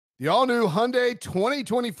The all-new Hyundai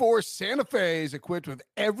 2024 Santa Fe is equipped with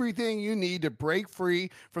everything you need to break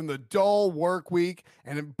free from the dull work week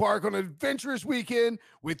and embark on an adventurous weekend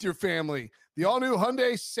with your family. The all-new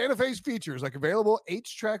Hyundai Santa Fe's features like available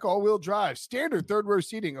H-Track all-wheel drive, standard third-row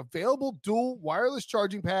seating, available dual wireless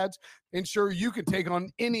charging pads, ensure you can take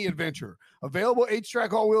on any adventure. Available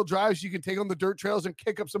H-Track all-wheel drives, you can take on the dirt trails and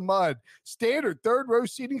kick up some mud. Standard third-row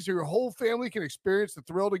seating so your whole family can experience the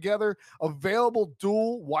thrill together. Available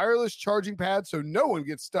dual wireless charging pads so no one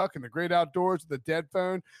gets stuck in the great outdoors with a dead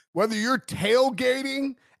phone. Whether you're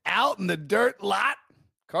tailgating out in the dirt lot,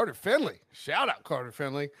 Carter Finley, shout out Carter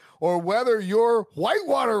Finley, or whether you're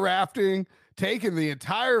whitewater rafting, taking the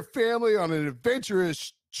entire family on an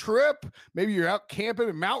adventurous trip, maybe you're out camping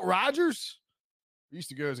in Mount Rogers. I used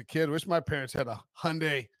to go as a kid. Wish my parents had a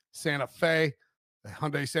Hyundai Santa Fe. The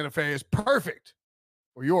Hyundai Santa Fe is perfect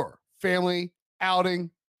for your family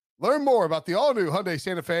outing. Learn more about the all-new Hyundai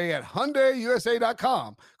Santa Fe at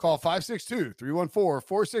HyundaiUSA.com. Call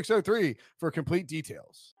 562-314-4603 for complete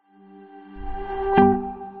details.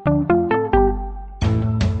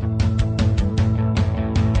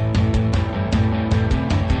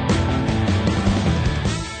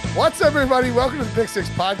 What's up, everybody? Welcome to the Pick Six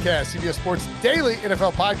Podcast, CBS Sports Daily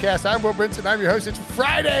NFL Podcast. I'm Will Brinson. I'm your host. It's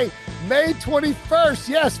Friday, May 21st.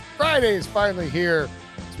 Yes, Friday is finally here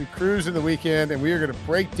as we cruise in the weekend, and we are going to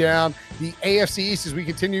break down the AFC East as we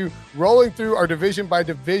continue rolling through our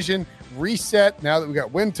division-by-division reset. Now that we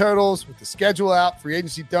got win totals, with the schedule out, free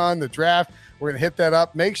agency done, the draft, we're going to hit that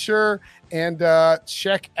up. Make sure and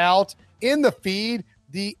check out in the feed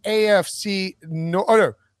the AFC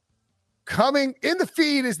Coming in the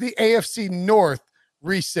feed is the AFC North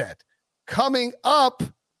reset. Coming up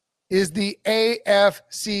is the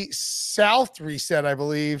AFC South reset, I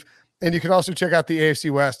believe. And you can also check out the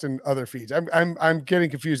AFC West and other feeds. I'm getting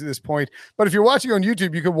confused at this point. But if you're watching on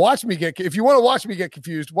YouTube, you can watch me if you want to watch me get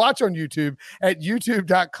confused, watch on YouTube at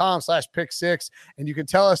youtube.com/pick6. And you can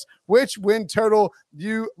tell us which win total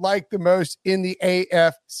you like the most in the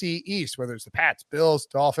AFC East, whether it's the Pats, Bills,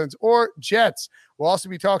 Dolphins, or Jets. We'll also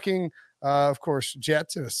be talking of course,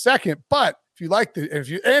 Jets in a second. But if you like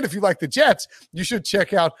the Jets, you should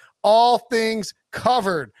check out All Things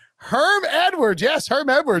Covered. Herm Edwards, yes, Herm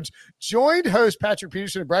Edwards joined host Patrick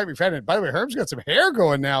Peterson and Brian McFadden. By the way, Herm's got some hair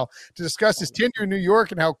going now to discuss his tenure in New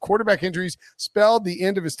York and how quarterback injuries spelled the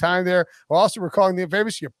end of his time there. While also recalling the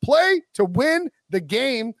famous "You play to win the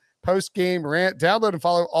game" post-game rant. Download and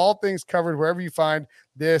follow All Things Covered wherever you find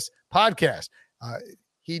this podcast.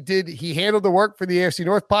 He handled the work for the AFC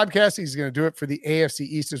North podcast. He's going to do it for the AFC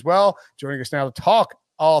East as well. Joining us now to talk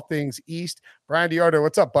all things East, Brian DiArdo.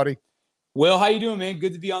 What's up, buddy? Will, how you doing, man?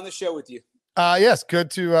 Good to be on the show with you. Yes, good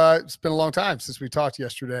to it's been a long time since we talked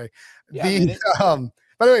yesterday. Yeah,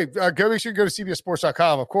 by the way, make sure you go to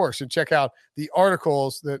cbssports.com, of course, and check out the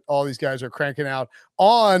articles that all these guys are cranking out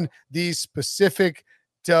on these specific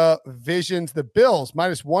divisions. The Bills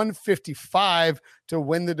 -155 to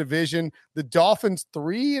win the division. The Dolphins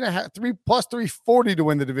 3 plus 340 to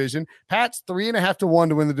win the division. Pats 3.5 to 1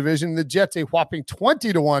 to win the division. The Jets a whopping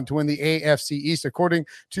 20 to 1 to win the AFC East, according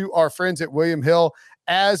to our friends at William Hill.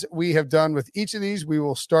 As we have done with each of these, we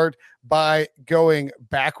will start by going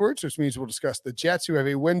backwards, which means we'll discuss the Jets, who have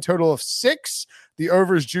a win total of 6. The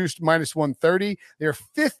over is juiced -130. They're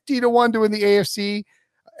 50 to 1 to win the AFC.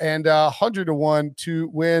 And 100 to 1 to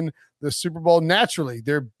win the Super Bowl. Naturally,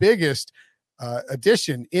 their biggest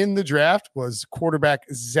addition in the draft was quarterback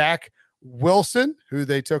Zach Wilson, who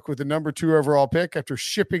they took with the number 2 overall pick after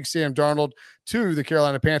shipping Sam Darnold to the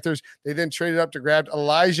Carolina Panthers. They then traded up to grab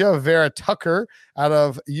Elijah Vera Tucker out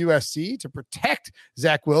of USC to protect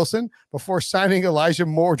Zach Wilson before drafting Elijah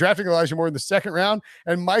Moore in the second round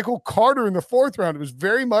and Michael Carter in the 4th round. It was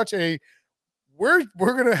very much we're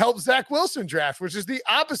going to help Zach Wilson draft, which is the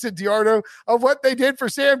opposite, DiArdo, of what they did for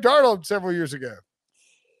Sam Darnold several years ago.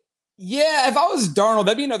 Yeah, if I was Darnold,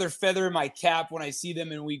 that'd be another feather in my cap when I see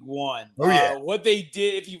them in week 1. Oh, yeah. What they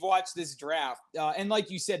did, if you've watched this draft, and like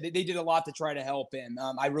you said, they did a lot to try to help him.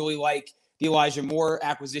 I really like the Elijah Moore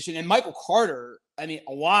acquisition. And Michael Carter, I mean,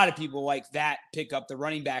 a lot of people like that pickup, the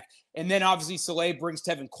running back. And then obviously Saleh brings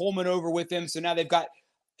Tevin Coleman over with him. So now they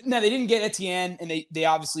didn't get Etienne, and they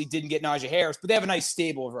obviously didn't get Najee Harris, but they have a nice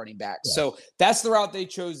stable of running backs. Yeah. So that's the route they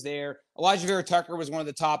chose there. Elijah Vera Tucker was one of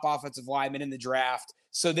the top offensive linemen in the draft.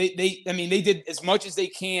 So they did as much as they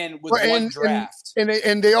can with one draft.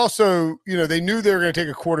 And they also, they knew they were going to take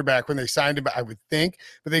a quarterback when they signed him, I would think,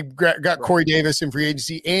 but they got Corey Davis in free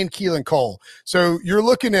agency and Keelan Cole. So you're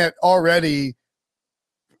looking at already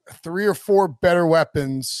 3 or 4 better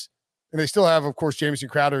weapons, and they still have, of course, Jamison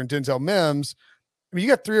Crowder and Denzel Mims. I mean,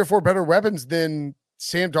 you got 3 or 4 better weapons than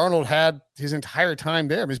Sam Darnold had his entire time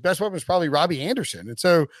there. I mean, his best weapon is probably Robbie Anderson. And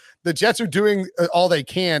so the Jets are doing all they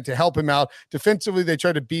can to help him out. Defensively, they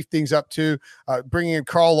try to beef things up too, bringing in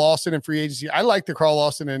Carl Lawson in free agency. I like the Carl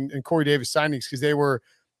Lawson and Corey Davis signings because they were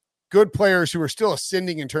good players who were still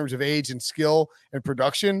ascending in terms of age and skill and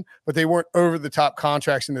production, but they weren't over the top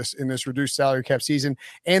contracts in this reduced salary cap season.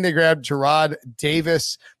 And they grabbed Gerard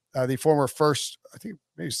Davis, the former first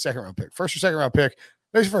or second round pick,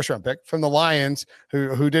 maybe first round pick from the Lions,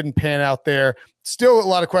 who didn't pan out there. Still a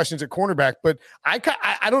lot of questions at cornerback, but I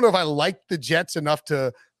don't know if I like the Jets enough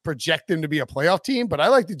to project them to be a playoff team, but I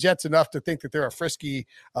like the Jets enough to think that they're a frisky,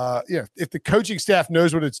 if the coaching staff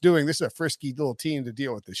knows what it's doing, this is a frisky little team to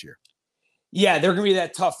deal with this year. Yeah, they're going to be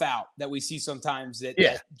that tough out that we see sometimes that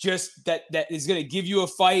is going to give you a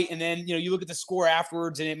fight. And then, you look at the score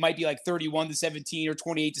afterwards and it might be like 31-17 or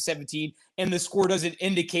 28-17. And the score doesn't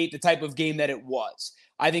indicate the type of game that it was.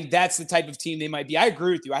 I think that's the type of team they might be. I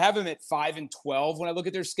agree with you. I have them at 5-12 when I look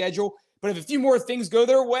at their schedule. But if a few more things go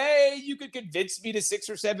their way, you could convince me to 6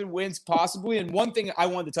 or 7 wins possibly. And one thing I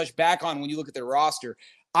wanted to touch back on when you look at their roster,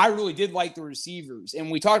 I really did like the receivers.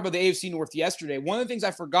 And we talked about the AFC North yesterday. One of the things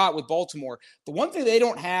I forgot with Baltimore, the one thing they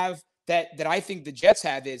don't have that I think the Jets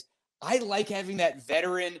have is I like having that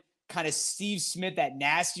veteran kind of Steve Smith, that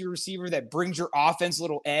nasty receiver that brings your offense a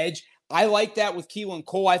little edge. I like that with Keelan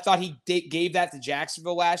Cole. I thought he gave that to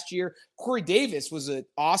Jacksonville last year. Corey Davis was an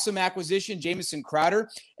awesome acquisition, Jamison Crowder.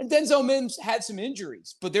 And Denzel Mims had some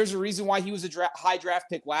injuries, but there's a reason why he was a high draft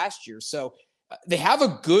pick last year. So they have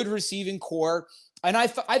a good receiving core. And I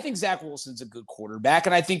think Zach Wilson's a good quarterback,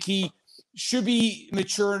 and I think he should be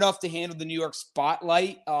mature enough to handle the New York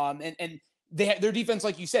spotlight. And their defense,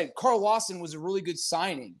 like you said, Carl Lawson was a really good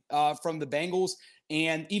signing from the Bengals.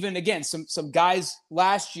 And even, again, some guys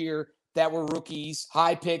last year that were rookies,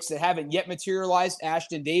 high picks that haven't yet materialized,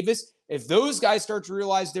 Ashton Davis. If those guys start to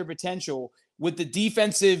realize their potential with the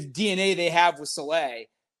defensive DNA they have with Saleh,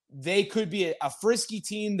 they could be a frisky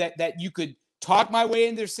team that you could talk my way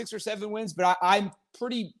into their 6 or 7 wins. But I'm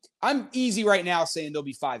easy right now saying they'll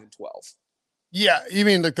be 5-12. Yeah, you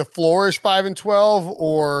mean like the floor is 5-12,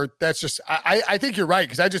 or that's just I think you're right,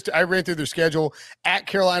 because I ran through their schedule at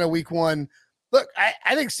Carolina week 1. Look,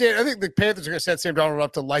 I think the Panthers are going to set Sam Darnold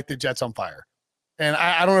up to light the Jets on fire. And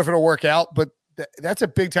I don't know if it'll work out, but that's a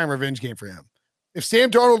big-time revenge game for him. If Sam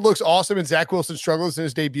Darnold looks awesome and Zach Wilson struggles in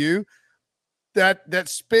his debut, that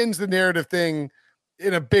spins the narrative thing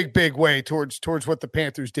in a big, big way towards what the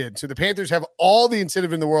Panthers did. So the Panthers have all the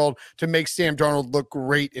incentive in the world to make Sam Darnold look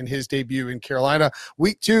great in his debut in Carolina.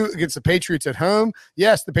 Week 2 against the Patriots at home.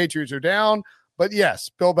 Yes, the Patriots are down. But yes,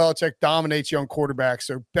 Bill Belichick dominates young quarterbacks.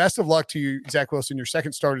 So best of luck to you, Zach Wilson. Your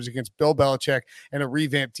second starters against Bill Belichick and a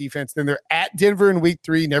revamped defense. Then they're at Denver in week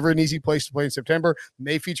 3. Never an easy place to play in September.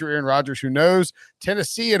 May feature Aaron Rodgers, who knows.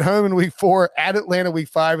 Tennessee at home in week 4, at Atlanta week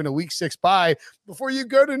 5, and a week 6 bye before you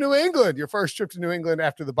go to New England. Your first trip to New England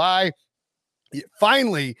after the bye.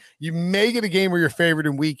 Finally, you may get a game where you're favored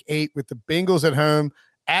in week 8 with the Bengals at home,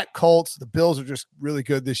 at Colts. The Bills are just really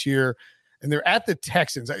good this year. And they're at the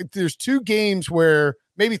Texans. There's 2 games where,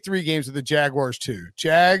 maybe 3 games with the Jaguars too.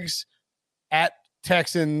 Jags, at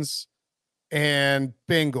Texans, and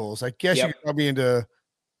Bengals. I guess you could probably into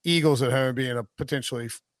Eagles at home being a potentially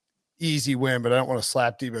easy win, but I don't want to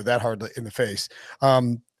slap Debo that hard in the face.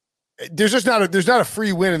 There's not a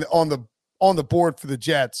free win on the board for the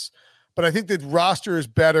Jets, but I think the roster is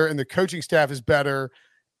better and the coaching staff is better.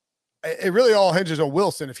 It really all hinges on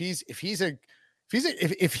Wilson. If he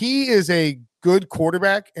is a good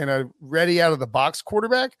quarterback and a ready out of the box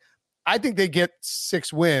quarterback, I think they get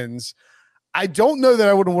 6 wins. I don't know that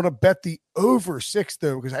I would want to bet the over 6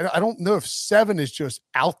 though, because I don't know if 7 is just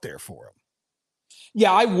out there for him.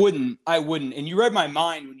 Yeah, I wouldn't. And you read my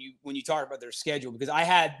mind when you talked about their schedule, because I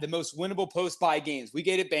had the most winnable post-bye games. Week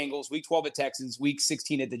 8 at Bengals, week 12 at Texans, week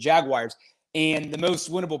 16 at the Jaguars. And the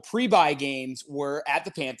most winnable pre-bye games were at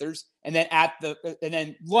the Panthers and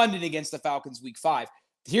then London against the Falcons week 5.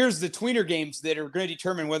 Here's the tweener games that are going to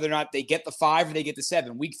determine whether or not they get the 5 or they get the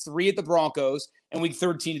 7. Week 3 at the Broncos and week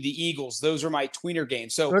 13 at the Eagles. Those are my tweener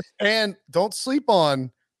games. So, and don't sleep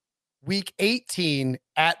on week 18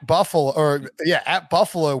 at Buffalo, at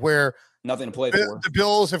Buffalo, where nothing to play for. The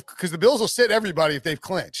Bills because the Bills will sit everybody if they've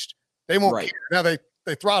clinched. They won't care. Now they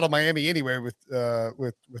throttle Miami anyway with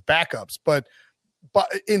backups, but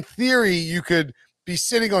in theory you could be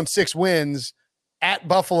sitting on 6 wins at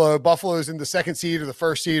Buffalo. Buffalo's in the 2nd seed or the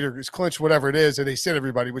 1st seed or is clinched, whatever it is, and they sit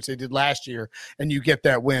everybody, which they did last year, and you get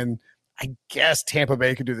that win. I guess Tampa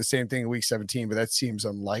Bay could do the same thing in week 17, but that seems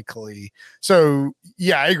unlikely. So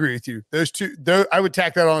yeah, I agree with you. Those 2, I would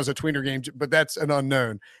tack that on as a tweener game, but that's an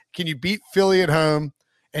unknown. Can you beat Philly at home?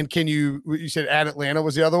 And can you said at Atlanta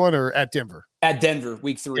was the other one, or at Denver? At Denver,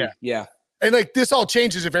 week 3. Yeah. And like this all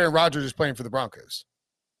changes if Aaron Rodgers is playing for the Broncos.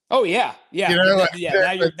 Oh yeah. You know,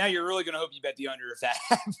 Now you're really going to hope you bet the under if that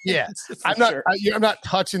happens. Yeah. I'm not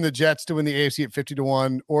touching the Jets to win the AFC at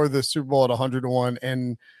 50-1 or the Super Bowl at 100-1.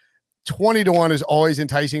 And 20-1 is always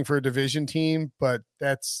enticing for a division team, but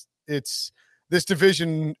it's this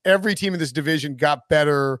division. Every team in this division got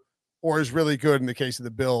better or is really good in the case of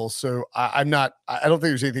the Bills. So I don't think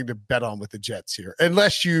there's anything to bet on with the Jets here,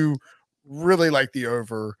 unless you really like the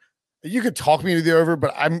over. You could talk me into the over,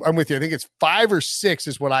 but I'm with you. I think it's 5 or 6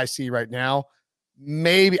 is what I see right now.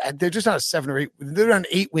 Maybe they're just not a 7 or 8. They're not an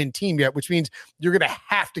 8-win team yet, which means you're going to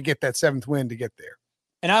have to get that 7th win to get there.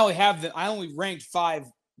 And I only ranked 5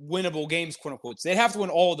 winnable games, quote unquote. They'd have to win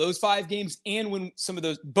all of those 5 games and win some of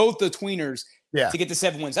those, both the tweeners, to get to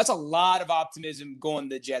 7 wins. That's a lot of optimism going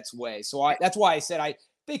the Jets' way. So that's why I said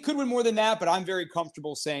they could win more than that, but I'm very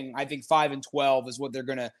comfortable saying I think 5-12 is what they're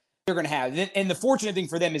gonna have. And the fortunate thing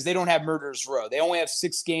for them is they don't have murderer's row. They only have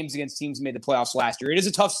 6 games against teams who made the playoffs last year. It is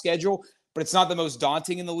a tough schedule, but it's not the most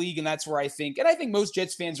daunting in the league, and that's where I think most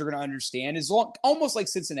Jets fans are going to understand, almost like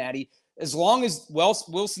Cincinnati, as long as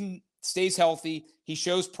Wilson stays healthy, he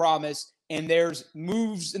shows promise, and there's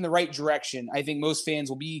moves in the right direction, I think most fans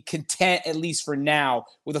will be content, at least for now,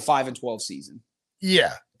 with a 5-12 season.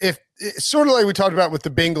 Yeah. If it's sort of like we talked about with the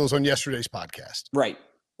Bengals on yesterday's podcast. Right.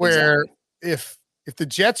 Where if the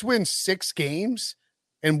Jets win 6 games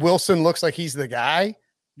and Wilson looks like he's the guy,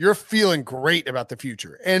 you're feeling great about the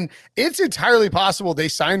future. And it's entirely possible they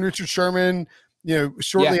signed Richard Sherman,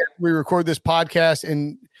 shortly after we record this podcast,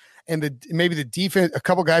 and maybe the defense, a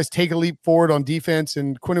couple guys take a leap forward on defense,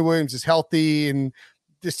 and Quinn Williams is healthy, and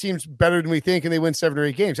this team's better than we think, and they win 7 or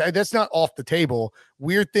 8 games. That's not off the table.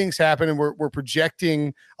 Weird things happen, and we're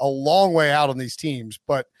projecting a long way out on these teams.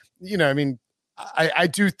 But, I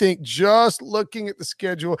do think just looking at the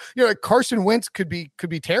schedule, like Carson Wentz could be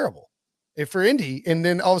terrible for Indy, and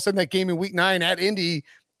then all of a sudden that game in Week 9 at Indy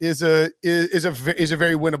is a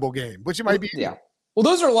very winnable game, which it might be. Yeah. Well,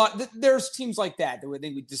 those are a lot. There's teams like that I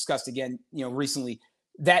think we discussed again, recently,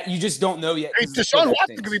 that you just don't know yet. Deshaun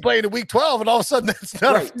Watson could be playing in Week 12, and all of a sudden that's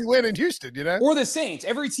not a free win in Houston, Or the Saints.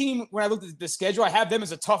 Every team, when I looked at the schedule, I have them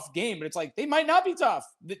as a tough game, but it's like they might not be tough.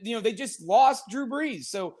 They just lost Drew Brees,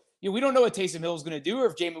 so we don't know what Taysom Hill is going to do, or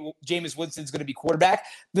if Jameis Winston's going to be quarterback.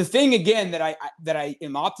 The thing again that I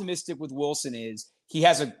am optimistic with Wilson is he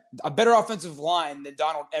has a better offensive line than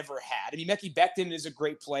Donald ever had. I mean, Mekhi Becton is a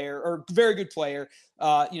great player, or very good player.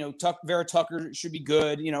 Vera Tucker should be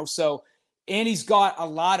good. So. And he's got a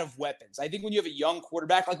lot of weapons. I think when you have a young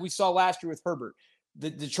quarterback, like we saw last year with Herbert,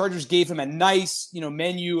 the Chargers gave him a nice,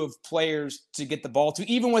 menu of players to get the ball to.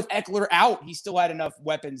 Even with Eckler out, he still had enough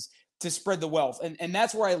weapons to spread the wealth. And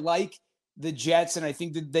that's where I like the Jets. And I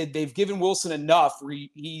think that they've given Wilson enough where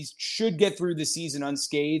he should get through the season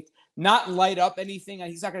unscathed, not light up anything.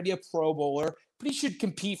 He's not going to be a Pro Bowler, but he should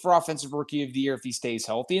compete for Offensive Rookie of the Year if he stays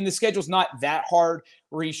healthy. And the schedule's not that hard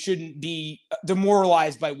where he shouldn't be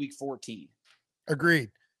demoralized by Week 14. Agreed.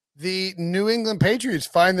 The New England Patriots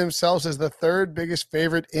find themselves as the 3rd biggest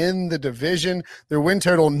favorite in the division. Their win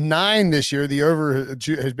total 9 this year. The over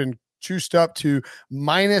has been juiced up to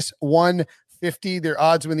 -150. Their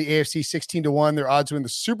odds win the AFC 16-1. Their odds win the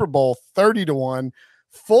Super Bowl 30-1.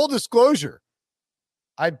 Full disclosure,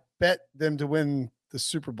 I bet them to win the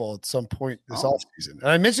Super Bowl at some point this offseason. And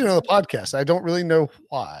I mentioned it on the podcast. I don't really know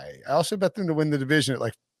why. I also bet them to win the division at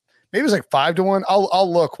maybe it's 5-1.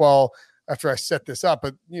 I'll look after I set this up,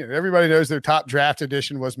 but everybody knows their top draft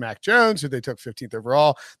addition was Mac Jones, who they took 15th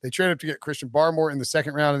overall. They traded up to get Christian Barmore in the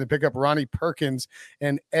 2nd round, and they pick up Ronnie Perkins,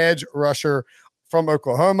 an edge rusher from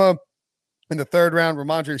Oklahoma. In the 3rd round,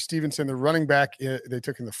 Ramondre Stevenson, the running back, they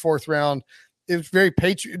took in the 4th round. It was not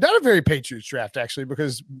a very Patriots draft, actually,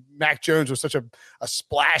 because Mac Jones was such a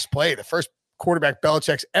splash play. The first quarterback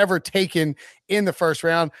Belichick's ever taken in the 1st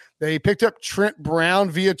round. They picked up Trent Brown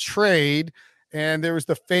via trade, and there was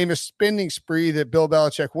the famous spending spree that Bill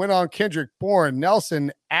Belichick went on. Kendrick Bourne,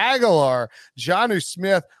 Nelson Aguilar, Jonnu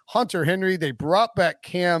Smith, Hunter Henry. They brought back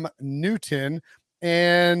Cam Newton,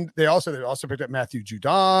 and they also picked up Matthew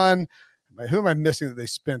Judon. Who am I missing that they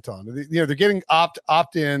spent on? They're getting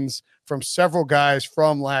opt-ins from several guys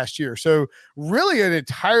from last year. So really an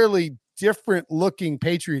entirely different looking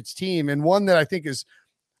Patriots team, and one that I think is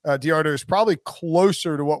Diardo is probably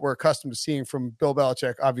closer to what we're accustomed to seeing from Bill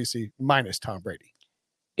Belichick, obviously minus Tom Brady.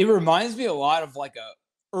 It reminds me a lot of like a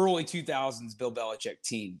early 2000s Bill Belichick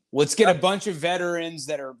team. Let's get a bunch of veterans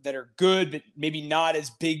that are good, but maybe not as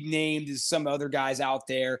big named as some other guys out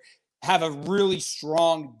there. Have a really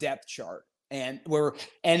strong depth chart. And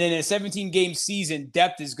in a 17-game season,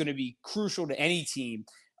 depth is going to be crucial to any team.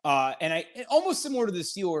 And almost similar to the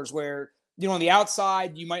Steelers, where on the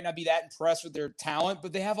outside you might not be that impressed with their talent,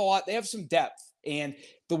 but they have a lot. They have some depth. And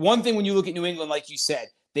the one thing when you look at New England, like you said,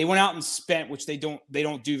 they went out and spent, which they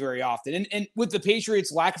don't do very often. And with the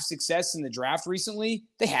Patriots' lack of success in the draft recently,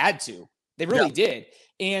 they had to. They really did.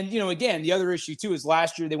 And again, the other issue too is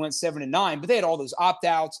last year they went 7-9, but they had all those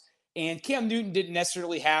opt-outs. And Cam Newton didn't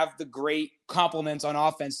necessarily have the great complements on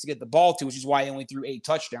offense to get the ball to, which is why he only threw 8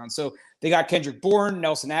 touchdowns. So they got Kendrick Bourne,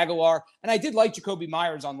 Nelson Aguilar, and I did like Jacoby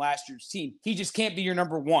Myers on last year's team. He just can't be your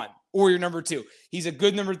number 1 or your number 2. He's a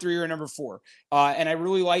good number 3 or a number 4. And I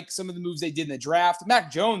really like some of the moves they did in the draft. Mac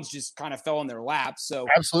Jones just kind of fell in their lap. So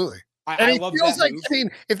absolutely. I love that like move. I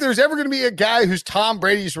mean, if there's ever going to be a guy who's Tom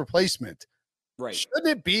Brady's replacement, right? Shouldn't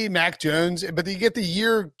it be Mac Jones? But you get the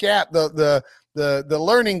year gap, the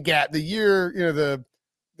learning gap, the year,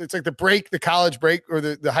 it's like the college break or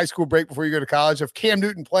the high school break before you go to college of Cam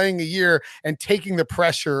Newton playing a year and taking the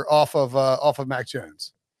pressure off of Mac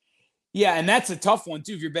Jones. Yeah, and that's a tough one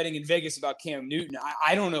too. If you're betting in Vegas about Cam Newton,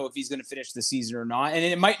 I don't know if he's going to finish the season or not, and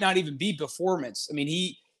it might not even be performance. I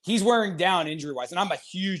mean, he's wearing down injury wise, and I'm a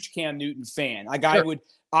huge Cam Newton fan. I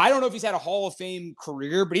don't know if he's had a Hall of Fame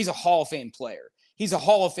career, but he's a Hall of Fame player. He's a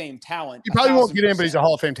Hall of Fame talent. He probably won't get in, but he's a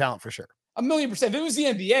Hall of Fame talent for sure. 1,000,000%. If it was the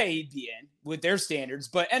NBA, he'd be in with their standards.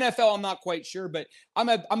 But NFL, I'm not quite sure. But I'm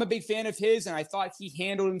a big fan of his, and I thought he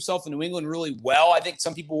handled himself in New England really well. I think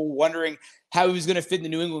some people were wondering how he was going to fit in the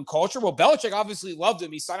New England culture. Well, Belichick obviously loved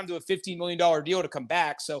him. He signed him to a $15 million deal to come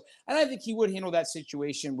back. And I think he would handle that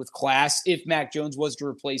situation with class if Mac Jones was to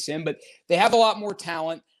replace him. But they have a lot more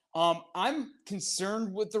talent. I'm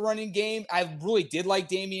concerned with the running game. I really did like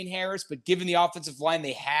Damian Harris, but given the offensive line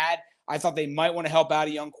they had, I thought they might want to help out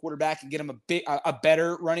a young quarterback and get him a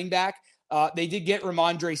better running back. They did get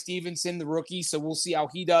Ramondre Stevenson, the rookie, so we'll see how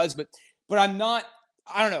he does. But I don't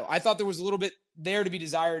know. I thought there was a little bit there to be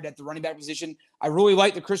desired at the running back position. I really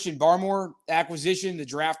like the Christian Barmore acquisition, the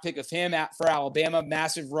draft pick of him for Alabama,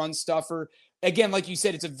 massive run stuffer. Again, like you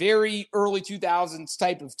said, it's a very early 2000s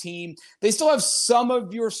type of team. They still have some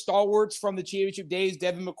of your stalwarts from the championship days,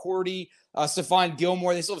 Devin McCourty, Stephon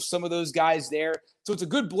Gilmore. They still have some of those guys there. So it's a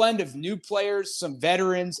good blend of new players, some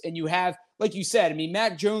veterans, and you have, like you said, I mean,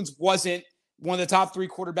 Mac Jones wasn't one of the top 3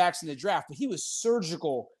 quarterbacks in the draft, but he was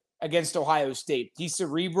surgical against Ohio State. He's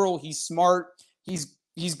cerebral. He's smart.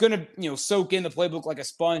 He's going to, soak in the playbook like a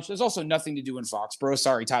sponge. There's also nothing to do in Foxborough.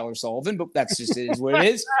 Sorry, Tyler Sullivan, but that's just it is what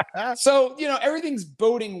it is. So, everything's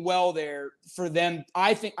boding well there for them.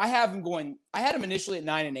 I think I had them initially at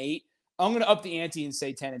 9-8. I'm going to up the ante and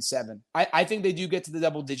say 10-7. I think they do get to the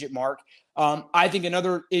double-digit mark. I think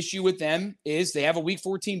another issue with them is they have a Week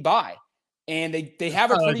 14 bye, and they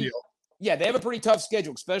have a pretty tough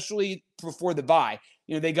schedule, especially before the bye.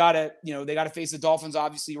 They gotta face the Dolphins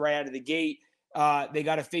obviously right out of the gate. They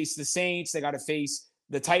got to face the Saints. They got to face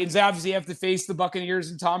the Titans. They obviously have to face the Buccaneers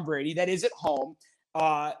and Tom Brady. That is at home.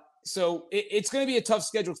 So it's going to be a tough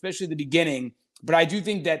schedule, especially at the beginning. But I do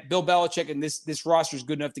think that Bill Belichick and this roster is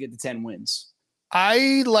good enough to get to 10 wins.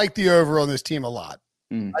 I like the over on this team a lot.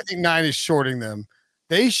 I think 9 is shorting them.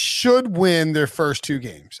 They should win their first 2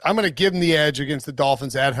 games. I'm going to give them the edge against the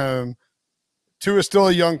Dolphins at home. Tua is still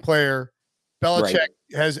a young player. Belichick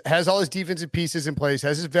has all his defensive pieces in place,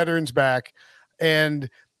 has his veterans back. And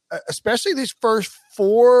especially these first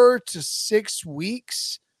 4 to 6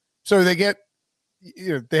 weeks. So they get,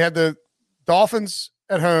 they had the Dolphins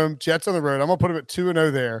at home, Jets on the road. I'm going to put them at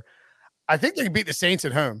 2-0 there. I think they can beat the Saints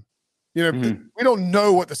at home. We don't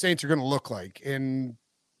know what the Saints are going to look like. And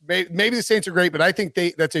maybe the Saints are great, but I think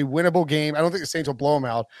that's a winnable game. I don't think the Saints will blow them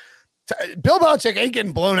out. Bill Belichick ain't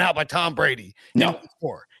getting blown out by Tom Brady. No.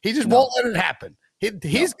 He just won't let it happen.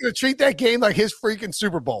 He's going to treat that game like his freaking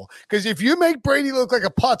Super Bowl. Because if you make Brady look like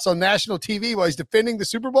a putz on national TV while he's defending the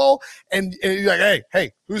Super Bowl, and you're like,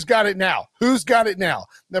 hey, who's got it now? Who's got it now?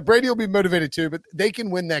 Now, Brady will be motivated too, but they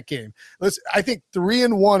can win that game. I think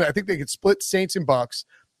 3-1. I think they could split Saints and Bucks.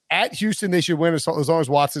 At Houston, they should win as long as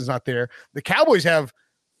Watson's not there. The Cowboys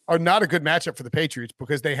are not a good matchup for the Patriots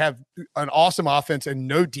because they have an awesome offense and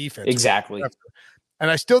no defense. Exactly.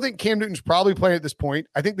 And I still think Cam Newton's probably playing at this point.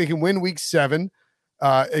 I think they can win Week 7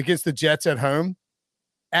 against the Jets at home.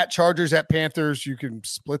 At Chargers, at Panthers, you can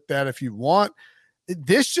split that if you want.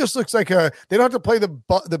 This just looks like they don't have to play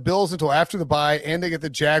the Bills until after the bye, and they get the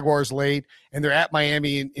Jaguars late, and they're at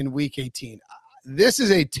Miami in Week 18. This is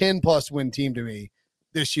a 10-plus win team to me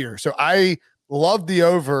this year. So I love the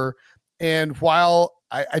over. And while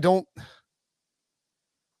I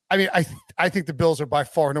think the Bills are by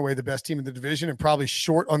far and away the best team in the division and probably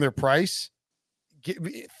short on their price.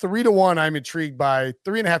 3-1. I'm intrigued by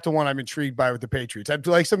 3.5-1. I'm intrigued by with the Patriots. I'd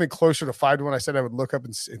like something closer to 5-1. I said I would look up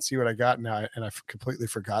and see what I got now, and I completely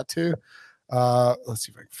forgot to. Let's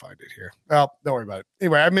see if I can find it here. Well, don't worry about it.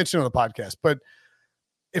 Anyway, I mentioned on the podcast, but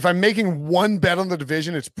if I'm making one bet on the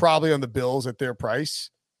division, it's probably on the Bills at their price.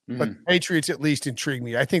 But the Patriots at least intrigue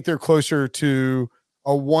me. I think they're closer to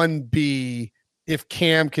a 1B if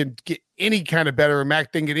Cam can get any kind of better, or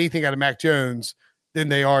Mac didn't get anything out of Mac Jones, than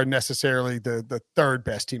they are necessarily the third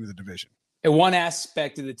best team of the division. And one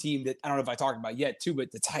aspect of the team that I don't know if I talked about yet too,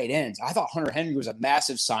 but the tight ends. I thought Hunter Henry was a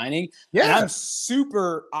massive signing. Yeah. And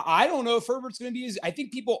I don't know if Herbert's going to be I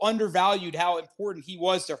think people undervalued how important he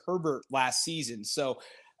was to Herbert last season. So,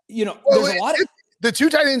 there's a lot of the two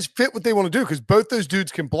tight ends fit what they want to do because both those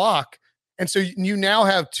dudes can block. And so you now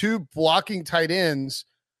have two blocking tight ends.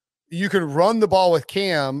 You can run the ball with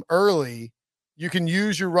Cam early. You can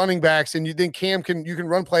use your running backs, and you can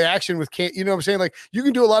run play action with Cam. You know what I'm saying? Like, you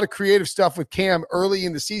can do a lot of creative stuff with Cam early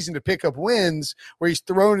in the season to pick up wins where he's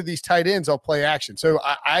thrown to these tight ends on play action. So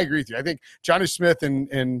I agree with you. I think Jonnu Smith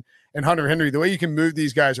and Hunter Henry, the way you can move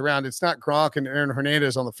these guys around, it's not Gronk and Aaron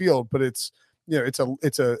Hernandez on the field, but it's a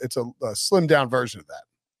slimmed down version of that.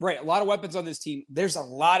 Right. A lot of weapons on this team. There's a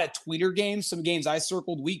lot of tweener games. Some games I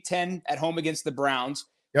circled: week 10 at home against the Browns,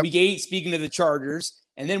 week 8, speaking of the Chargers,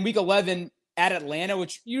 and then week 11 at Atlanta,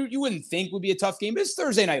 which you wouldn't think would be a tough game, but it's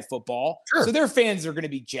Thursday night football. Sure. So their fans are going to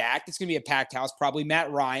be jacked. It's going to be a packed house, probably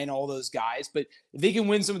Matt Ryan, all those guys. But if they can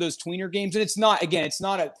win some of those tweener games,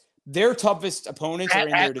 and their toughest opponents are in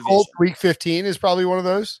their division. Week 15 is probably one of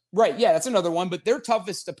those. Right. Yeah, that's another one. But their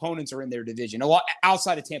toughest opponents are in their division, a lot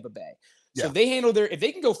outside of Tampa Bay. So if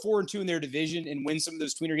they can go 4-2 in their division and win some of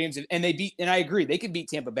those tweener games, and I agree, they could beat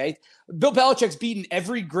Tampa Bay. Bill Belichick's beaten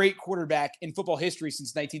every great quarterback in football history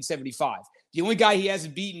since 1975. The only guy he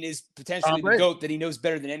hasn't beaten is potentially the GOAT that he knows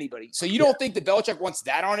better than anybody. So you don't think that Belichick wants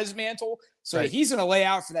that on his mantle? So he's going to lay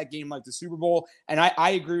out for that game like the Super Bowl. And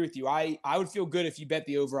I agree with you. I would feel good if you bet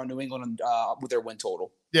the over on New England with their win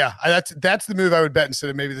total. Yeah, that's the move I would bet instead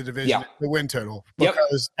of maybe the division, the win total.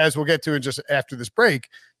 Because as we'll get to in just after this break,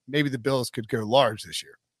 maybe the Bills could go large this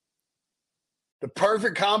year. The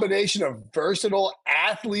perfect combination of versatile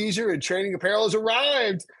athleisure and training apparel has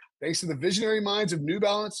arrived. Thanks to the visionary minds of New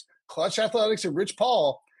Balance, Clutch Athletics, and Rich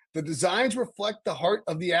Paul, the designs reflect the heart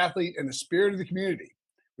of the athlete and the spirit of the community.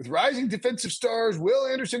 With rising defensive stars Will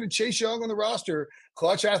Anderson and Chase Young on the roster,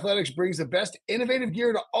 Clutch Athletics brings the best innovative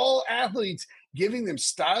gear to all athletes, giving them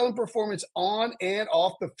style and performance on and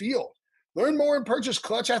off the field. Learn more and purchase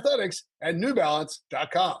Clutch Athletics at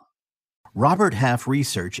newbalance.com. Robert Half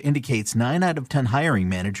research indicates 9 out of 10 hiring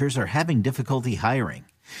managers are having difficulty hiring.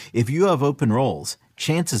 If you have open roles,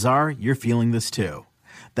 chances are you're feeling this too.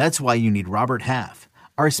 That's why you need Robert Half.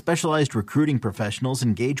 Our specialized recruiting professionals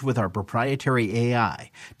engage with our proprietary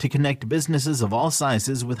AI to connect businesses of all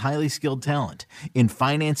sizes with highly skilled talent in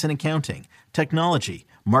finance and accounting, technology,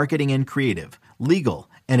 marketing and creative, legal,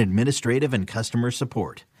 and administrative and customer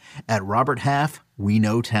support. At Robert Half, we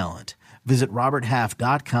know talent. Visit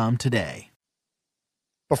roberthalf.com today.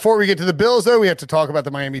 Before we get to the Bills, though, we have to talk about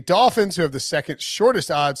the Miami Dolphins, who have the second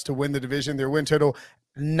shortest odds to win the division. Their win total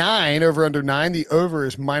 9, over under 9. The over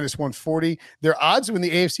is -140. Their odds to win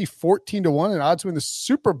the AFC 14-1, and odds to win the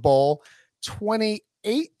Super Bowl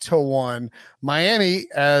 28-1. Miami,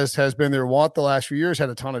 as has been their wont the last few years, had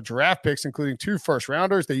a ton of draft picks, including 2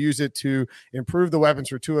 first-rounders. They use it to improve the weapons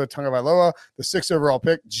for Tua Tagovailoa, the 6th overall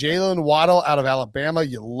pick. Jalen Waddle out of Alabama.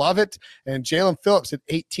 You love it. And Jalen Phillips at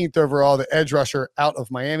 18th overall, the edge rusher out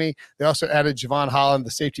of Miami. They also added Javon Holland,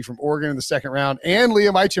 the safety from Oregon, in the 2nd round, and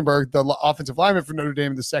Liam Eichenberg, the offensive lineman for Notre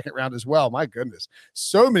Dame, in the 2nd round as well. My goodness.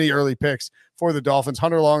 So many early picks for the Dolphins.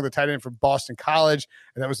 Hunter Long, the tight end from Boston College,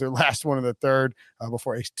 and that was their last one in the 3rd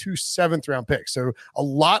before a 2 7th-round picks. So a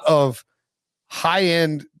lot of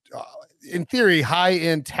high-end, in theory,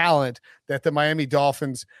 high-end talent that the Miami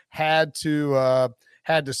Dolphins had to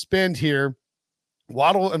spend here.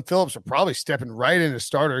 Waddle and Phillips are probably stepping right into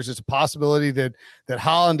starters. It's a possibility that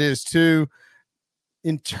Holland is too.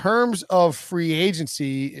 In terms of free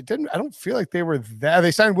agency, I don't feel like they were that.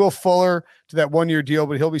 They signed Will Fuller to that 1-year deal,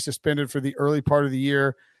 but he'll be suspended for the early part of the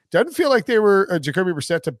year. Doesn't feel like they were Jacoby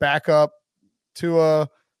Brissett to back up to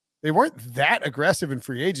they weren't that aggressive in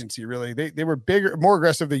free agency, really. They were bigger, more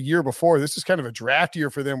aggressive the year before. This is kind of a draft year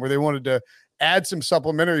for them where they wanted to add some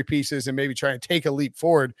supplementary pieces and maybe try and take a leap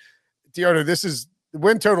forward. Diardo, the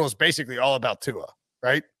win total is basically all about Tua,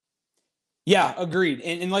 right? Yeah, agreed.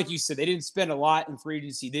 And like you said, they didn't spend a lot in free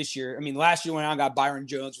agency this year. I mean, last year when I got Byron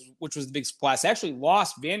Jones, which was the big splash. They actually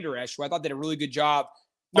lost Van Der Esch, who I thought did a really good job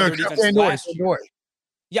on their defense last year.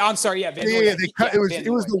 Yeah, I'm sorry. Yeah, Van Noy. Yeah, it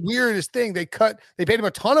was the weirdest thing. They paid him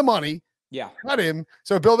a ton of money. Yeah. Cut him.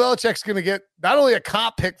 So Bill Belichick's going to get not only a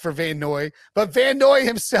comp pick for Van Noy, but Van Noy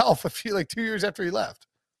himself 2 years after he left.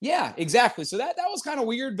 Yeah, exactly. So that was kind of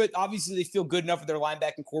weird, but obviously they feel good enough with their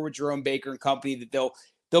linebacking core with Jerome Baker and company that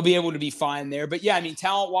they'll be able to be fine there. But yeah, I mean,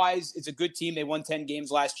 talent-wise, it's a good team. They won 10 games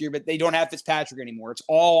last year, but they don't have Fitzpatrick anymore. It's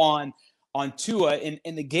all on Tua.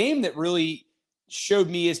 And the game that really showed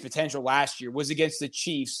me his potential last year was against the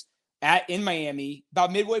Chiefs in Miami,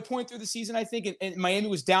 about midway point through the season, I think. And Miami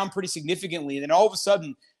was down pretty significantly. And then all of a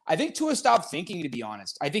sudden, I think Tua stopped thinking, to be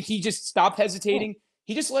honest. I think he just stopped hesitating.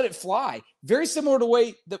 He just let it fly. Very similar to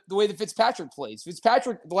the way that Fitzpatrick plays.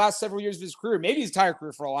 Fitzpatrick, the last several years of his career, maybe his entire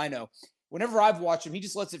career for all I know, whenever I've watched him, he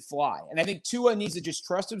just lets it fly. And I think Tua needs to just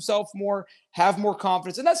trust himself more, have more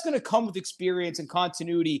confidence. And that's going to come with experience and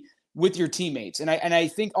continuity with your teammates. And I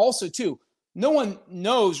think also, too, no one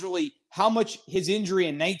knows really how much his injury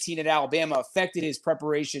in 19 at Alabama affected his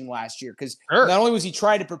preparation last year. Because not only was he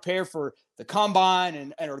trying to prepare for the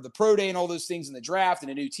combine or the pro day and all those things in the draft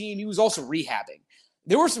and a new team, he was also rehabbing.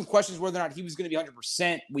 There were some questions whether or not he was going to be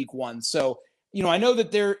 100% week one. So, I know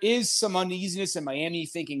that there is some uneasiness in Miami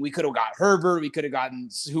thinking we could have got Herbert, we could have gotten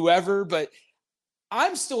whoever, but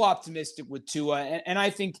I'm still optimistic with Tua. And I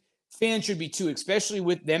think fans should be too, especially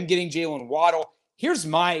with them getting Jalen Waddle. Here's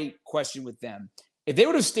my question with them. If they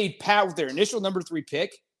would have stayed pat with their initial number 3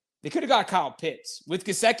 pick, they could have got Kyle Pitts with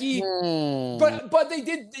Gesicki. But they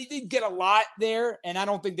did get a lot there, and I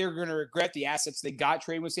don't think they're going to regret the assets they got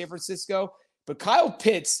trading with San Francisco. But Kyle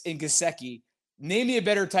Pitts and Gesicki, name me a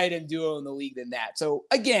better tight end duo in the league than that. So,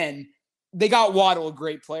 again, they got Waddle, a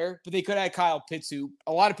great player, but they could have had Kyle Pitts, who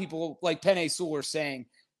a lot of people like Penei Sewell are saying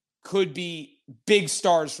could be big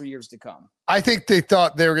stars for years to come. I think they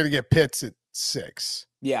thought they were going to get Pitts at 6.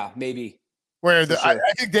 Yeah, maybe. Where I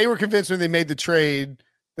think they were convinced when they made the trade,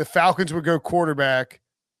 the Falcons would go quarterback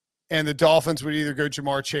and the Dolphins would either go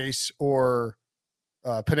Jamar Chase or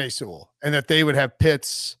Penei Sewell, and that they would have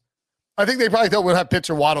Pitts. I think they probably thought we'll have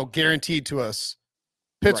Pitts or Waddle guaranteed to us.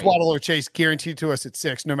 Pitts, Waddle, or Chase guaranteed to us at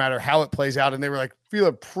 6, no matter how it plays out. And they were like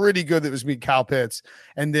feeling pretty good that it was me, Kyle Pitts.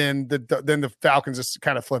 And then the Falcons just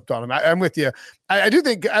kind of flipped on him. I'm with you. I do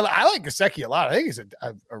think I like Gesicki a lot. I think he's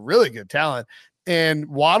a really good talent. And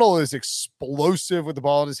Waddle is explosive with the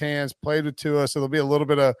ball in his hands, played with Tua. So there'll be a little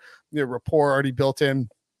bit of rapport already built in.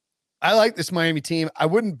 I like this Miami team. I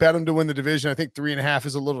wouldn't bet them to win the division. I think 3.5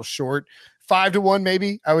 is a little short. 5-1,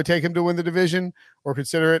 maybe I would take him to win the division or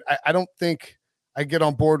consider it. I don't think I get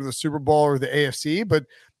on board with the Super Bowl or the AFC, but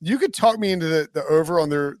you could talk me into the over on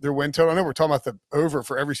their win total. I know we're talking about the over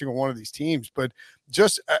for every single one of these teams, but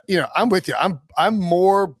just, I'm with you. I'm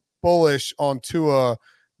more bullish on Tua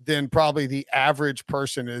than probably the average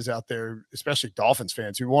person is out there, especially Dolphins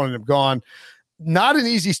fans who wanted him gone. Not an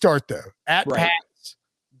easy start though. At Pats,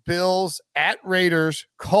 Bills, at Raiders,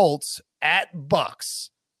 Colts, at Bucks.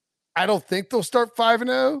 I don't think they'll start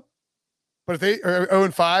 5-0, but if they are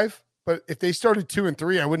 0-5, but if they started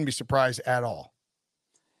 2-3, I wouldn't be surprised at all.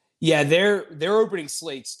 Yeah, their opening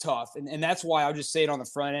slate's tough, and that's why I'll just say it on the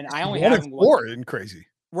front end. I only have them 4 and crazy.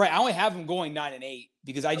 Right, I only have them going 9-8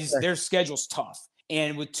 because their schedule's tough.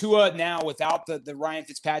 And with Tua now, without the Ryan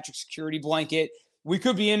Fitzpatrick security blanket, we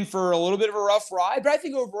could be in for a little bit of a rough ride. But I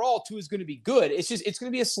think overall, Tua is going to be good. It's going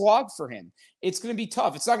to be a slog for him. It's going to be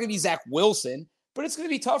tough. It's not going to be Zach Wilson, but it's going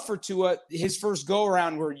to be tough for Tua his first go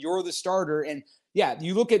around where you're the starter. And yeah,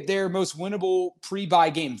 you look at their most winnable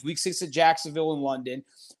pre-bye games: Week 6 at Jacksonville and London,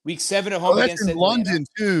 Week 7 at home against in London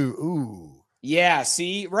too. Ooh, yeah.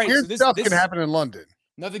 See, right. Weird stuff can happen in London.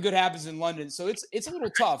 Nothing good happens in London, so it's a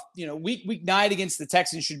little tough. Week 9 against the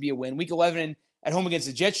Texans should be a win. Week 11 at home against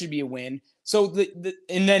the Jets should be a win. So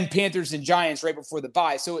and then Panthers and Giants right before the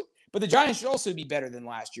bye. But the Giants should also be better than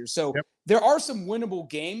last year. So there are some winnable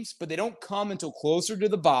games, but they don't come until closer to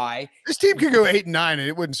the bye. This team could go 8-9, and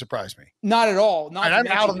it wouldn't surprise me. Not at all. I'm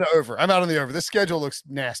out on the over. This schedule looks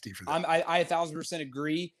nasty for them. I 1,000%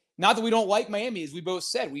 agree. Not that we don't like Miami, as we both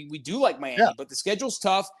said. We do like Miami, but the schedule's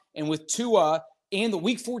tough. And with Tua and the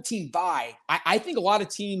Week 14 bye, I think a lot of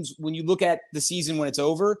teams, when you look at the season when it's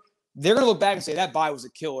over, they're going to look back and say that bye was a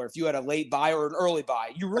killer. If you had a late bye or an early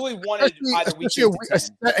bye, you really wanted either week 8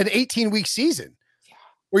 to 10. An 18-week season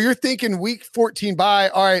where you're thinking Week 14 bye.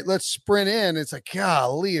 All right, let's sprint in. It's like,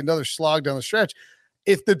 golly, another slog down the stretch.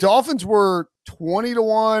 If the Dolphins were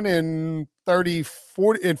 20-1 and 20-1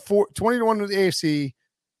 with the AFC,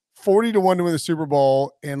 40-1 to win the Super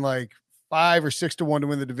Bowl, and like 5 or 6-1 to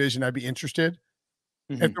win the division, I'd be interested.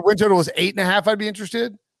 Mm-hmm. If the win total was 8.5, I'd be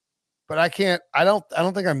interested. But I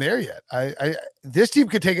don't think I'm there yet. This team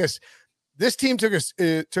could take us. this team took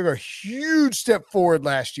a huge step forward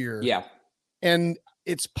last year. Yeah. And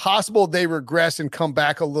it's possible they regress and come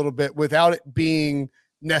back a little bit without it being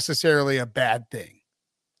necessarily a bad thing.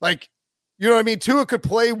 Like, you know what I mean? Tua could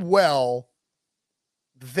play well.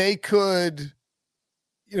 They could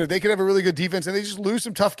have a really good defense, and they just lose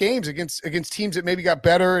some tough games against teams that maybe got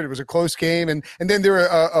better, and it was a close game. And then they're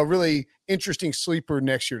a really interesting sleeper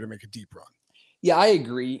next year to make a deep run. Yeah, I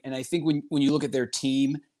agree. And I think when you look at their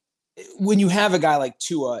team, when you have a guy like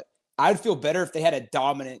Tua, I'd feel better if they had a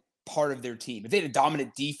dominant part of their team. If they had a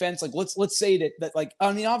dominant defense, like let's say that like,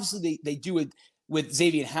 I mean, obviously they do it with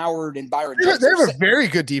Xavier Howard and Byron. They have a very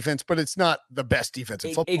good defense, but it's not the best defense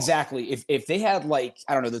in football. Exactly. If they had, like,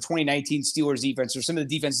 I don't know, the 2019 Steelers defense or some of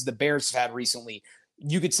the defenses the Bears have had recently,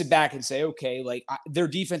 you could sit back and say, okay, like their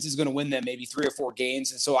defense is going to win them maybe 3 or 4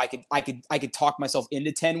 games, and so I could talk myself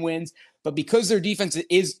into 10 wins. But because their defense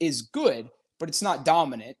is good, but it's not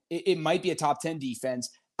dominant, it might be a top 10 defense.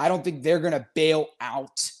 I don't think they're going to bail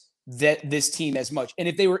out this team as much. And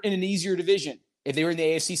if they were in an easier division, if they were in the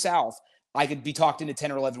AFC South, I could be talked into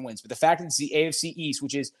 10 or 11 wins. But the fact that it's the AFC East,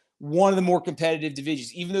 which is one of the more competitive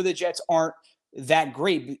divisions, even though the Jets aren't that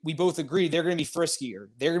great, we both agree they're going to be friskier.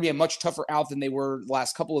 They're going to be a much tougher out than they were the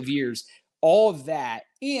last couple of years. All of that.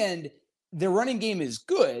 And their running game is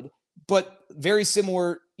good, but very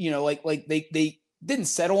similar, like they didn't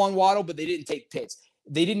settle on Waddle, but they didn't take Pitts.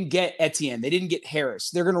 They didn't get Etienne. They didn't get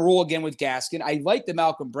Harris. They're going to roll again with Gaskin. I like the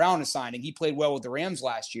Malcolm Brown signing. He played well with the Rams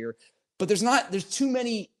last year, but there's too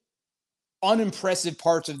many unimpressive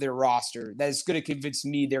parts of their roster that is going to convince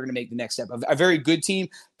me they're going to make the next step. A very good team,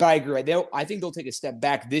 but I agree. I think they'll take a step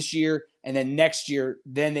back this year, and then next year,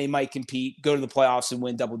 then they might compete, go to the playoffs, and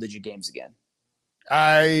win double-digit games again.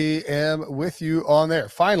 I am with you on there.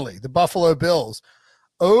 Finally, the Buffalo Bills.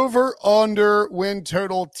 Over under win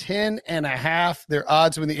total 10.5. Their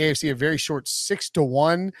odds to win the AFC are very short,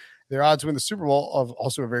 6-1. Their odds to win the Super Bowl of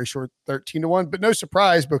also a very short 13-1. But no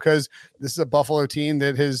surprise, because this is a Buffalo team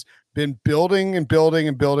that has been building and building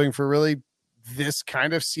and building for really this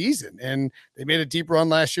kind of season. And they made a deep run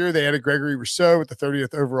last year. They added Gregory Rousseau with the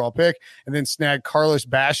 30th overall pick, and then snagged Carlos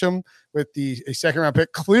Basham with a second-round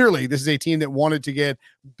pick. Clearly, this is a team that wanted to get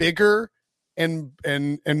bigger and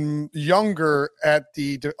younger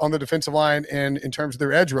on the defensive line and in terms of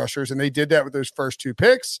their edge rushers, and they did that with those first 2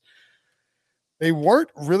 picks. They weren't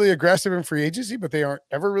really aggressive in free agency, but they aren't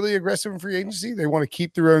ever really aggressive in free agency. They want to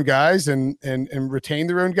keep their own guys and retain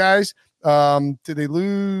their own guys. Did they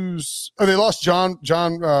lose? Oh, they lost John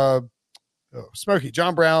Brown.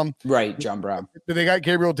 Right, John Brown. But they got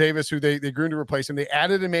Gabriel Davis, who they groomed to replace him. They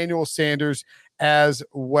added Emmanuel Sanders as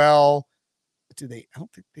well. I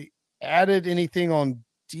don't think they added anything on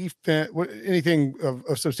defense, anything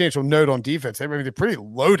of substantial note on defense. They're pretty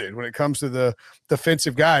loaded when it comes to the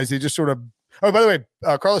defensive guys. They just sort of. Oh, by the way,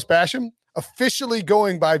 Carlos Basham officially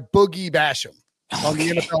going by Boogie Basham on the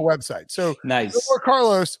NFL website. So nice. No more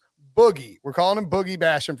Carlos, Boogie. We're calling him Boogie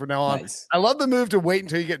Basham from now on. Nice. I love the move to wait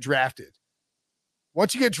until you get drafted.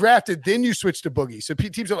 Once you get drafted, then you switch to Boogie. So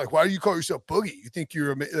teams are like, why do you call yourself Boogie? You think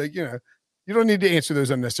you're you don't need to answer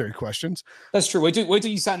those unnecessary questions. That's true. Wait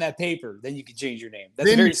till you sign that paper, then you can change your name.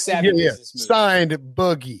 That's a very savvy business move. Signed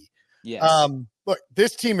Boogie. Yes. Look,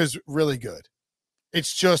 this team is really good.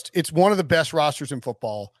 It's one of the best rosters in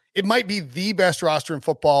football. It might be the best roster in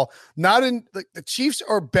football. The Chiefs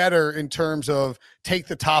are better in terms of take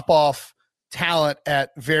the top off talent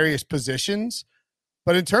at various positions,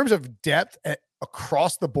 but in terms of depth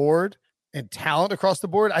across the board and talent across the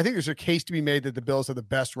board, I think there's a case to be made that the Bills are the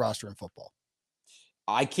best roster in football.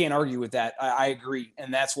 I can't argue with that. I agree.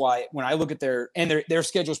 And that's why when I look at their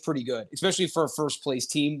schedule's pretty good, especially for a first place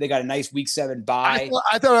team. They got a nice week 7 bye.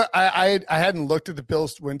 I thought I hadn't looked at the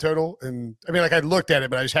Bills win total. And I mean, like I looked at it,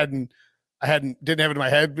 but I just didn't have it in my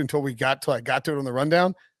head until I got to it on the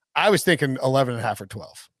rundown. I was thinking 11.5 or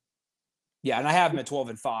 12. Yeah. And I have them at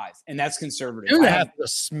 12-5, and that's conservative. 2.5 is a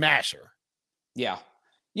smasher. Yeah.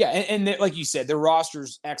 Yeah, and like you said, their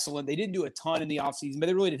roster's excellent. They didn't do a ton in the offseason, but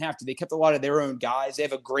they really didn't have to. They kept a lot of their own guys. They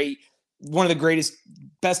have one of the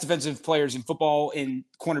best defensive players in football in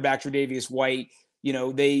cornerback Tre'Davious White.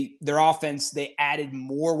 Their offense, they added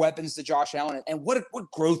more weapons to Josh Allen. And what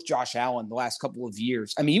growth Josh Allen the last couple of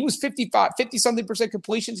years. I mean, he was 50-something%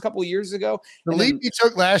 completions a couple of years ago. The lead he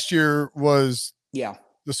took last year was the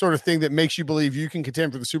sort of thing that makes you believe you can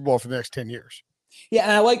contend for the Super Bowl for the next 10 years. Yeah,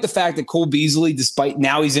 and I like the fact that Cole Beasley, despite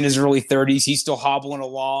now he's in his early 30s, he's still hobbling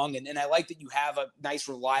along. And I like that you have a nice,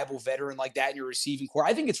 reliable veteran like that in your receiving core.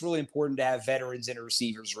 I think it's really important to have veterans in a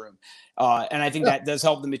receiver's room. And I think that does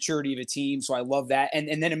help the maturity of a team. So I love that.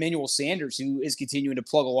 And then Emmanuel Sanders, who is continuing to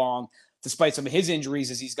plug along despite some of his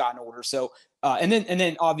injuries as he's gotten older. So, and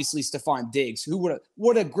then obviously Stephon Diggs, who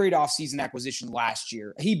what a great offseason acquisition last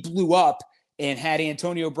year. He blew up and had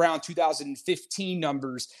Antonio Brown 2015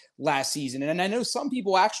 numbers last season. And I know some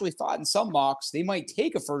people actually thought in some mocks they might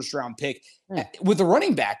take a first-round pick with a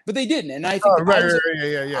running back, but they didn't. And I think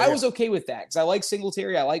I was okay with that because I like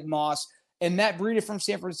Singletary, I like Moss, and Matt Breida from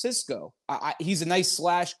San Francisco. He's a nice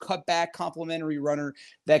slash cutback complementary runner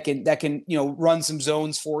that can run some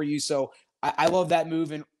zones for you. So I love that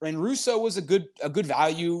move. And Russo was a good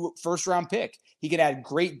value first-round pick. He could add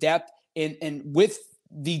great depth, and with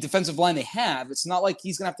the defensive line they have, it's not like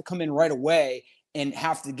he's going to have to come in right away and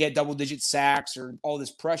have to get double-digit sacks or all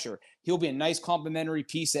this pressure. He'll be a nice complementary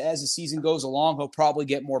piece as the season goes along. He'll probably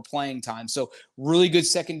get more playing time. So really good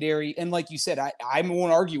secondary. And like you said, I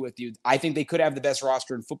won't argue with you. I think they could have the best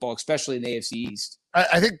roster in football, especially in the AFC East.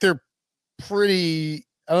 I think they're pretty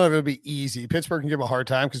 – I don't know if it'll be easy. Pittsburgh can give them a hard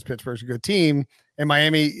time because Pittsburgh's a good team. And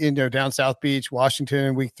Miami, down South Beach, Washington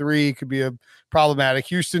in week 3 could be a problematic.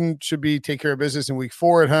 Houston should take care of business in week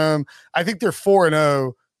 4 at home. I think they're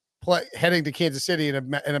 4-0 heading to Kansas City in a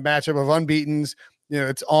matchup of unbeatens.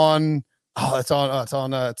 It's on. That's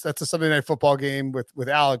a Sunday Night Football game with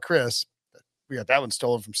Al and Chris. We got that one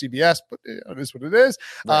stolen from CBS, but it is what it is.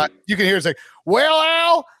 Right. You can hear it's like, well,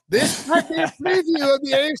 Al, this might be a preview of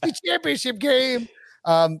the AFC Championship game.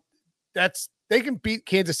 They can beat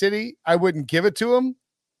Kansas City. I wouldn't give it to them.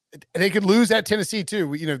 They could lose at Tennessee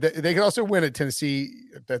too. They could also win at Tennessee.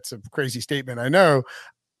 That's a crazy statement, I know.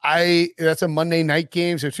 That's a Monday night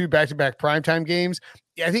game, so 2 back-to-back primetime games.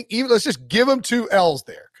 I think let's just give them 2 L's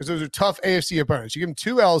there because those are tough AFC opponents. You give them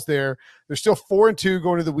 2 L's there. They're still 4-2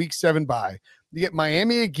 going to the week 7 bye. You get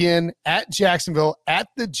Miami again at Jacksonville, at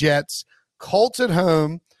the Jets, Colts at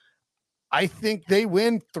home. I think they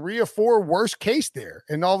win 3 or 4 worst case there.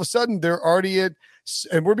 And all of a sudden they're already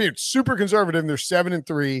and we're being super conservative. And they're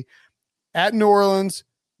 7-3 at New Orleans,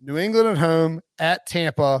 New England at home, at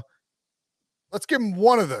Tampa. Let's give them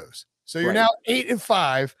one of those. So you're now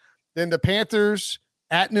 8-5. Then the Panthers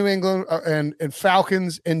at New England and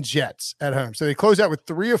Falcons and Jets at home. So they close out with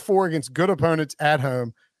 3 or 4 against good opponents at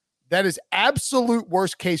home. That is absolute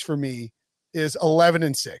worst case for me is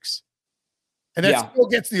 11-6. And that still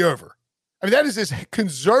gets the over. I mean, that is as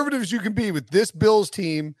conservative as you can be with this Bills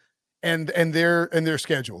team and their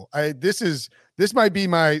schedule. This might be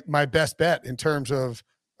my best bet in terms of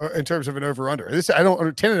an over under.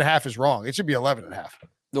 10.5 is wrong. It should be 11.5.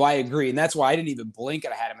 No, I agree, and that's why I didn't even blink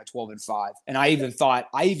and I had him at 12-5. And I even thought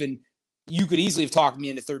you could easily have talked me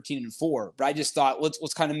into 13-4, but I just thought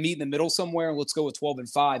let's kind of meet in the middle somewhere and let's go with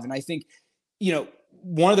 12-5. And I think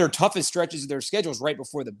one of their toughest stretches of their schedule is right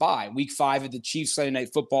before the bye. Week 5 at the Chiefs Sunday Night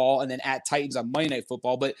Football and then at Titans on Monday Night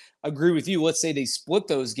Football. But I agree with you. Let's say they split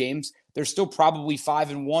those games. They're still probably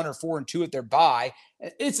 5-1 or 4-2 at their bye.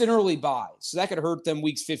 It's an early bye. So that could hurt them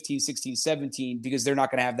weeks 15, 16, 17 because they're not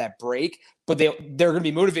going to have that break. But they're going to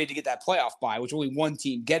be motivated to get that playoff bye, which only one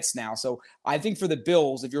team gets now. So I think for the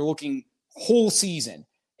Bills, if you're looking whole season,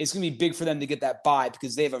 it's going to be big for them to get that bye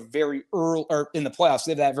because they have a very early, or in the playoffs,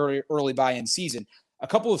 they have that very early bye-in season. A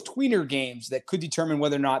couple of tweener games that could determine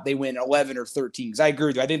whether or not they win 11 or 13. Because I agree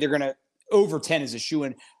with you. I think they're going to over 10 as a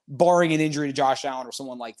shoo-in, barring an injury to Josh Allen or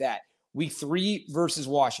someone like that. Week 3 versus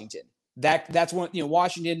Washington. That's one.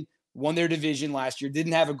 Washington won their division last year.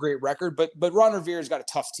 Didn't have a great record, but Ron Rivera's got a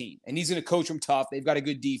tough team, and he's going to coach them tough. They've got a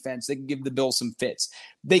good defense. They can give the Bills some fits.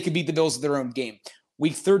 They could beat the Bills at their own game.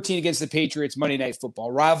 Week 13 against the Patriots, Monday Night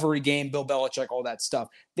Football, rivalry game, Bill Belichick, all that stuff.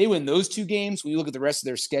 They win those 2 games. When you look at the rest of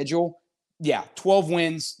their schedule, 12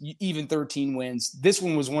 wins, even 13 wins. This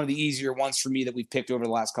one was one of the easier ones for me that we've picked over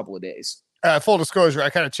the last couple of days. Full disclosure, I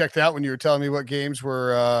kind of checked out when you were telling me what games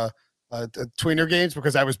were tweener games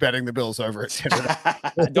because I was betting the Bills over it.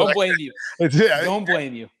 Don't blame you. Don't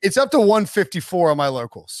blame you. It's up to 154 on my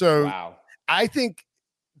local. So wow. I think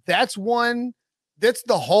that's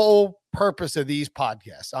the whole purpose of these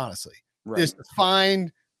podcasts, honestly, is to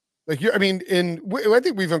find I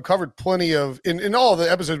think we've uncovered plenty of in all the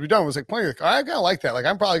episodes we've done was like plenty of I kind of like that. Like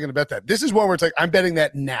I'm probably going to bet that. This is one where it's like I'm betting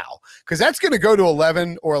that now because that's going to go to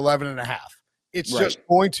 11 or 11.5. It's just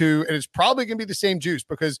going to, and it's probably going to be the same juice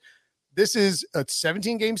because this is a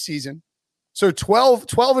 17 game season. So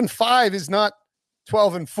 12-5 is not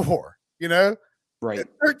 12-4, right.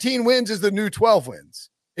 13 wins is the new 12 wins.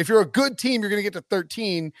 If you're a good team, you're going to get to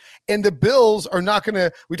 13 and the Bills are not going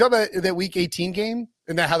to, we talk about that week 18 game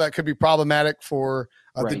and how that could be problematic for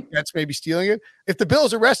the Jets maybe stealing it. If the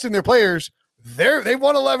Bills are resting their players, they've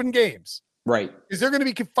won 11 games. Right. Because they're going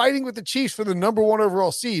to be fighting with the Chiefs for the number 1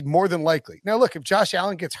 overall seed more than likely. Now, look, if Josh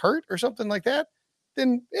Allen gets hurt or something like that,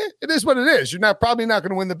 then it is what it is. You're probably not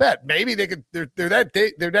going to win the bet. Maybe they could. They're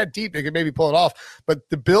that deep. They could maybe pull it off. But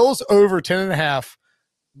the Bills over 10.5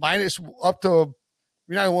 minus up to,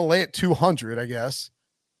 you're not going to want to lay it 200, I guess.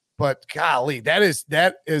 But golly, that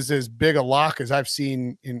is as big a lock as I've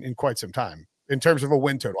seen in quite some time in terms of a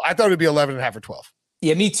win total. I thought it'd be 11.5 or 12.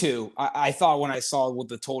 Yeah, me too. I thought when I saw what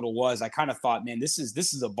the total was, I kind of thought, man, this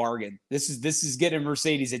is a bargain. This is getting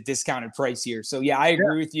Mercedes at discounted price here. So yeah, I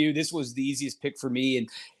agree with you. This was the easiest pick for me. And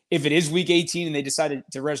if it is week 18 and they decided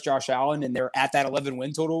to rest Josh Allen and they're at that 11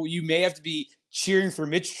 win total, you may have to be cheering for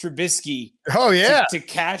Mitch Trubisky. Oh yeah, to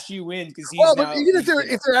cash you in because he's but even if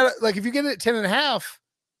they're at like if you get it at 10.5,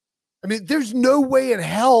 I mean, there's no way in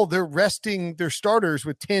hell they're resting their starters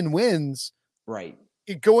with 10 wins, right?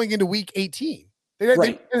 Going into week 18. They're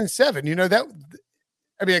 10-7. You know that.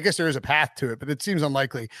 I mean, I guess there is a path to it, but it seems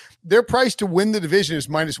unlikely. Their price to win the division is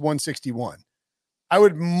minus 161. I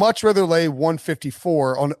would much rather lay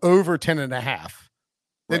 154 on over 10.5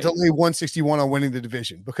 than to lay 161 on winning the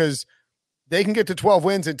division, because they can get to 12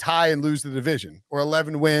 wins and tie and lose the division, or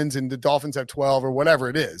 11 wins and the Dolphins have 12 or whatever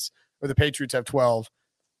it is, or the Patriots have 12.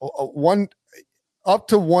 One up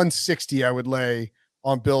to 160, I would lay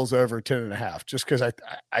on Bills over 10.5, just because I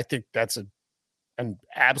think that's an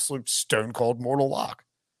absolute stone cold mortal lock.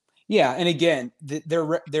 Yeah, and again,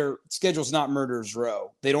 their schedule's not murderer's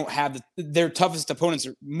row. They don't have their toughest opponents.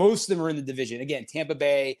 Most of them are in the division. Again, Tampa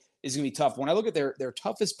Bay is going to be tough. When I look at their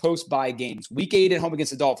toughest post-bye games, week 8 at home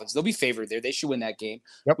against the Dolphins, they'll be favored there. They should win that game.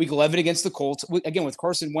 Yep. Week 11 against the Colts. Again, with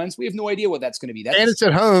Carson Wentz, we have no idea what that's going to be. And it's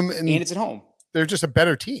at home. And it's at home. They're just a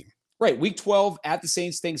better team. Right. Week 12 at the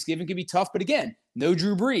Saints, Thanksgiving can be tough. But again, no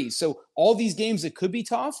Drew Brees. So all these games that could be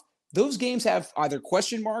tough, those games have either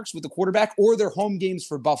question marks with the quarterback or they're home games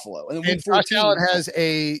for Buffalo. And then Josh Allen has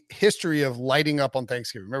a history of lighting up on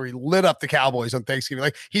Thanksgiving. Remember, he lit up the Cowboys on Thanksgiving.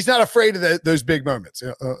 Like, he's not afraid of those big moments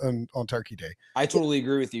on Turkey Day. I totally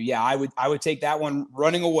agree with you. Yeah, I would take that one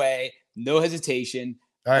running away, no hesitation.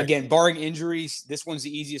 Right. Again, barring injuries, this one's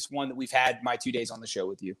the easiest one that we've had my 2 days on the show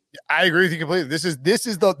with you. I agree with you completely. This is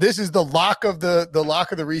the lock of the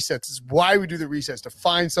lock of the resets. This is why we do the resets, to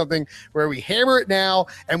find something where we hammer it now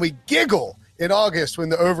and we giggle in August when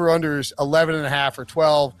the over under is 11.5 or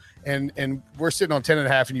 12, and we're sitting on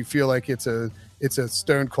 10.5, and you feel like it's a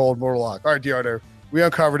stone cold mortal lock. All right, Diardo, we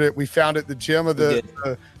uncovered it. We found it. The gem of the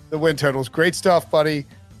win totals. Great stuff, buddy.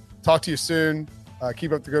 Talk to you soon.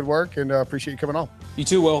 Keep up the good work, and appreciate you coming on. You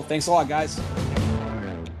too, Will. Thanks a lot, guys.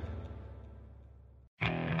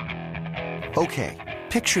 Okay,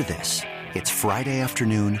 picture this. It's Friday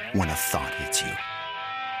afternoon when a thought hits you.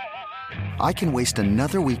 I can waste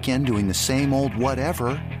another weekend doing the same old whatever,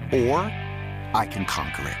 or I can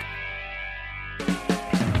conquer it.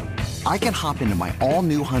 I can hop into my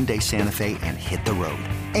all-new Hyundai Santa Fe and hit the road.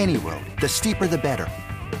 Any road. The steeper, the better.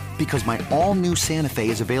 Because my all-new Santa Fe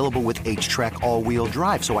is available with H-Track all-wheel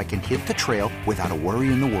drive, so I can hit the trail without a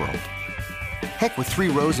worry in the world. Heck, with 3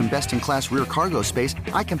 rows and best-in-class rear cargo space,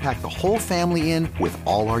 I can pack the whole family in with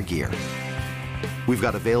all our gear. We've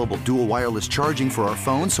got available dual wireless charging for our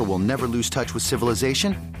phones, so we'll never lose touch with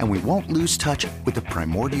civilization, and we won't lose touch with the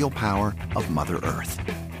primordial power of Mother Earth.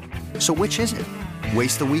 So which is it?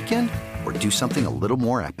 Waste the weekend or do something a little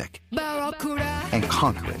more epic and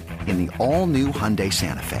conquer it in the all-new Hyundai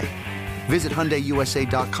Santa Fe? Visit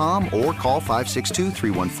HyundaiUSA.com or call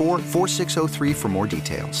 562-314-4603 for more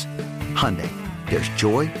details. Hyundai, there's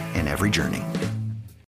joy in every journey.